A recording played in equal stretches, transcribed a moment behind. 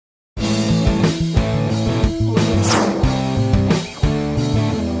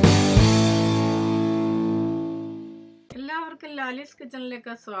എല്ലാവർക്കും ലാലീസ്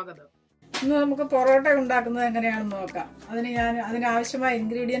കിച്ചണിലേക്ക് സ്വാഗതം. ഇന്ന് നമുക്ക് പൊറോട്ട ഉണ്ടാക്കുന്നത് എങ്ങനെയാണെന്ന് നോക്കാം. അതിനാവശ്യമായ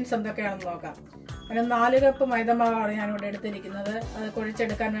ഇൻഗ്രീഡിയൻസ് എന്തൊക്കെയാണെന്ന് നോക്കാം. അതിന് 4 കപ്പ് മൈദമാവാണ് ഞാനിവിടെ എടുത്തിരിക്കുന്നത്. അത്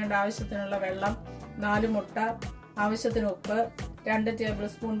കുഴച്ചെടുക്കാൻ വേണ്ട ആവശ്യത്തിനുള്ള വെള്ളം, 4 മുട്ട, ആവശ്യത്തിന് ഉപ്പ്, 2 ടേബിൾ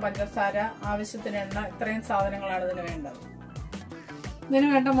സ്പൂൺ പഞ്ചസാര, ആവശ്യത്തിന് എണ്ണ, ഇത്രയും സാധനങ്ങളാണ് ഇതിന് വേണ്ടത്. ഇതിന്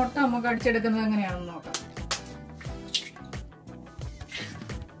വേണ്ട മുട്ട നമുക്ക് അടിച്ചെടുക്കുന്നത് എങ്ങനെയാണെന്ന് നോക്കാം.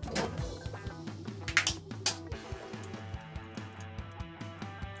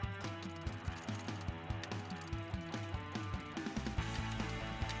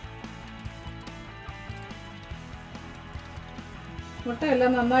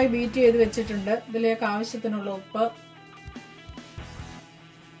 മുട്ടയെല്ലാം നന്നായി ബീറ്റ് ചെയ്ത് വെച്ചിട്ടുണ്ട്. ഇതിലേക്ക് ആവശ്യത്തിനുള്ള ഉപ്പ്,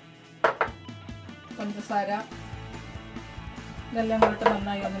 പഞ്ചസാര, ഇതെല്ലാം കൂട്ട്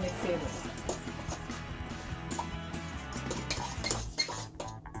നന്നായി ഒന്ന് മിക്സ് ചെയ്ത്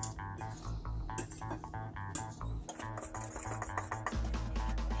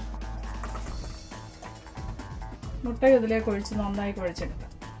മുട്ട ഇതിലേക്ക് ഒഴിച്ച് നന്നായി കുഴച്ചെടുക്കാം.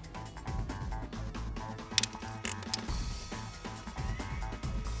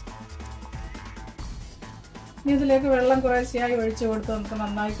 ഇനി ഇതിലേക്ക് വെള്ളം കുറേശ്ശെയായി ഒഴിച്ചു കൊടുത്ത് നമുക്ക്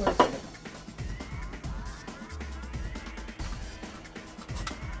നന്നായി കുഴച്ചെടുക്കാം.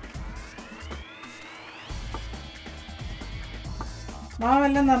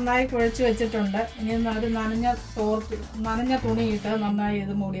 മാവെല്ലാം നന്നായി കുഴച്ച് വെച്ചിട്ടുണ്ട്. ഇനി ഒരു നനഞ്ഞ തുണിയിട്ട് നന്നായി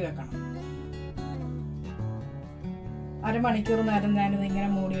ഇത് മൂടി വെക്കണം. അരമണിക്കൂർ നേരം ഞാനിത് ഇങ്ങനെ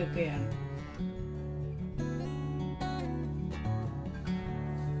മൂടി വെക്കുകയാണ്.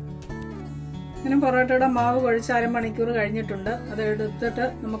 ഇങ്ങനെ പൊറോട്ടയുടെ മാവ് കുഴച്ച് അരമണിക്കൂർ കഴിഞ്ഞിട്ടുണ്ട്. അത് എടുത്തിട്ട്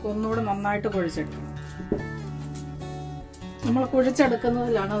നമുക്ക് ഒന്നുകൂടെ നന്നായിട്ട് കുഴച്ചെടുക്കണം. നമ്മൾ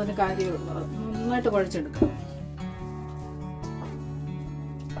കുഴച്ചെടുക്കുന്നതിലാണ് അതിന് കാര്യമുള്ളത്. നന്നായിട്ട് കുഴച്ചെടുക്കണം.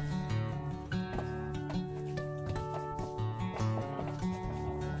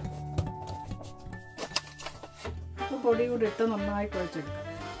 പൊടി കൂടി ഇട്ട് നന്നായി കുഴച്ചെടുക്കാം.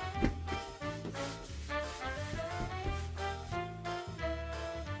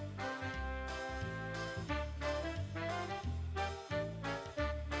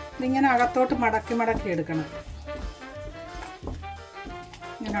 ഇതിങ്ങനെ അകത്തോട്ട് മടക്കി എടുക്കണം.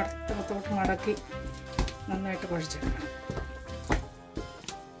 ഇങ്ങനെ അകത്തോട്ട് മടക്കി നന്നായിട്ട് കുഴച്ചെടുക്കണം.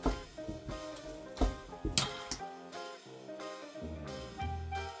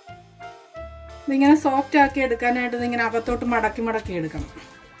 ഇതിങ്ങനെ സോഫ്റ്റ് ആക്കി എടുക്കാനായിട്ട് ഇതിങ്ങനെ അകത്തോട്ട് മടക്കി എടുക്കണം.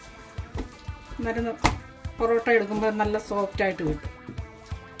 അന്നേരം പൊറോട്ട എടുക്കുമ്പോൾ നല്ല സോഫ്റ്റ് ആയിട്ട് കിട്ടും.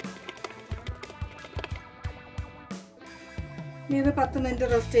 ഇനി ഇത് 10 മിനിറ്റ്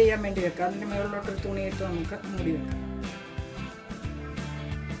റെസ്റ്റ് ചെയ്യാൻ വേണ്ടി വെക്കാം. അതിൻ്റെ മുകളിലോട്ടൊരു തുണിയിട്ട് നമുക്ക് മൂടി വെക്കാം.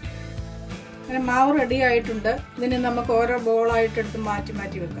 അങ്ങനെ മാവ് റെഡി ആയിട്ടുണ്ട്. ഇതിന് നമുക്ക് ഓരോ ബോളായിട്ട് എടുത്ത്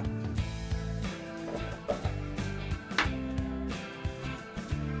മാറ്റി വെക്കാം.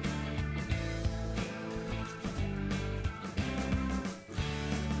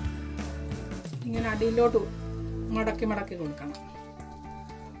 ഇങ്ങനെ അടിയിലോട്ട് മടക്കി കൊടുക്കണം.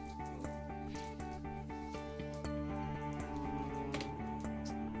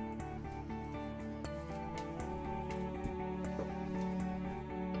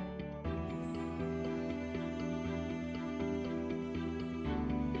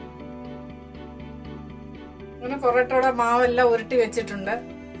 അങ്ങനെ പൊറോട്ടയുടെ മാവെല്ലാം ഉരുട്ടി വെച്ചിട്ടുണ്ട്.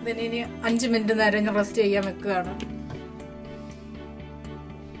 ഇതിനി 5 മിനിറ്റ് നേരം റെസ്റ്റ് ചെയ്യാൻ വെക്കുകയാണ്.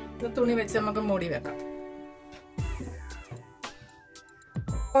 തുണി വെച്ച് നമുക്ക് മൂടി വെക്കാം.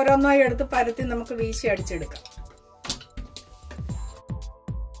 ഓരോന്നായി എടുത്ത് പരത്തി നമുക്ക് വീശി അടിച്ചെടുക്കാം.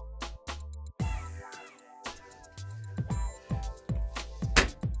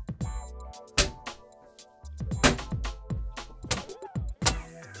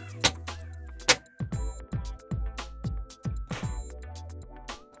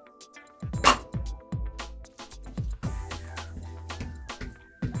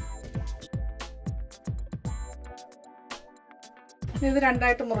 ഇത്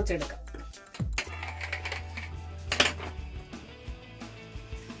 2ആയിട്ട് മുറിച്ചെടുക്കാം.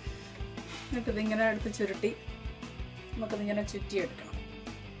 എന്നിട്ട് ഇതിങ്ങനെ എടുത്ത് ചുരുട്ടി നമുക്കിതിങ്ങനെ ചുറ്റിയെടുക്കണം.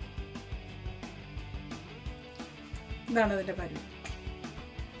 ഇതാണ് ഇതിൻ്റെ പരിധി.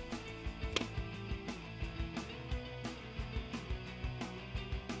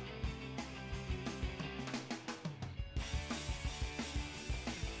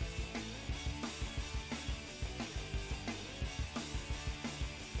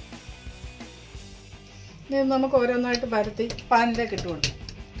 ഇത് നമുക്ക് ഓരോന്നായിട്ട് പരത്തി പാനിലേക്ക് ഇട്ട് കൊടുക്കാം.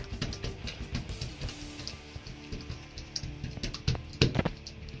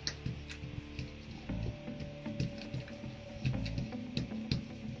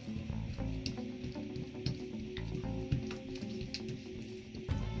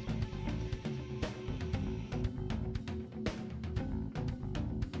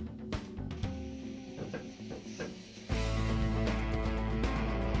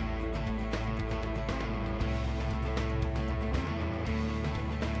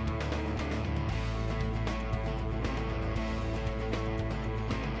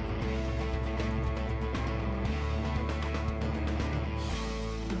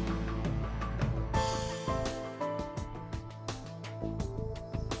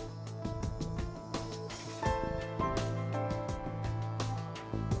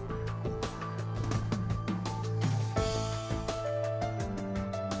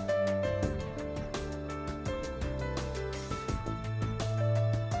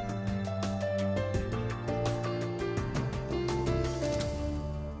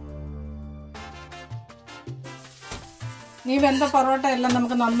 ഈ വെന്ത പൊറോട്ട എല്ലാം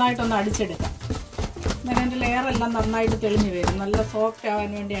നമുക്ക് നന്നായിട്ടൊന്ന് അടിച്ചെടുക്കാം. എന്നിട്ട് അതിൻ്റെ ലെയറെല്ലാം നന്നായിട്ട് തെളിഞ്ഞു വരും. നല്ല സോഫ്റ്റ്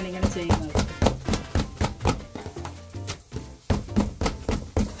ആവാൻ വേണ്ടിയാണ് ഇങ്ങനെ ചെയ്യുന്നത്.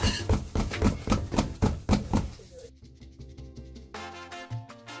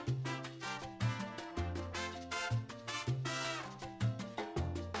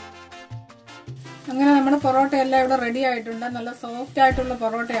 അങ്ങനെ നമ്മുടെ പൊറോട്ട എല്ലാം ഇവിടെ റെഡി ആയിട്ടുണ്ട്. നല്ല സോഫ്റ്റ് ആയിട്ടുള്ള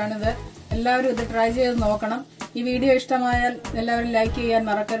പൊറോട്ടയാണിത്. എല്ലാവരും ഇത് ട്രൈ ചെയ്ത് നോക്കണം. ഈ വീഡിയോ ഇഷ്ടമായാൽ എല്ലാവരും ലൈക്ക് ചെയ്യാൻ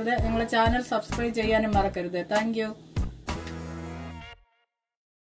മറക്കരുത്. ഞങ്ങളുടെ ചാനൽ സബ്സ്ക്രൈബ് ചെയ്യാനും മറക്കരുത്. Thank you.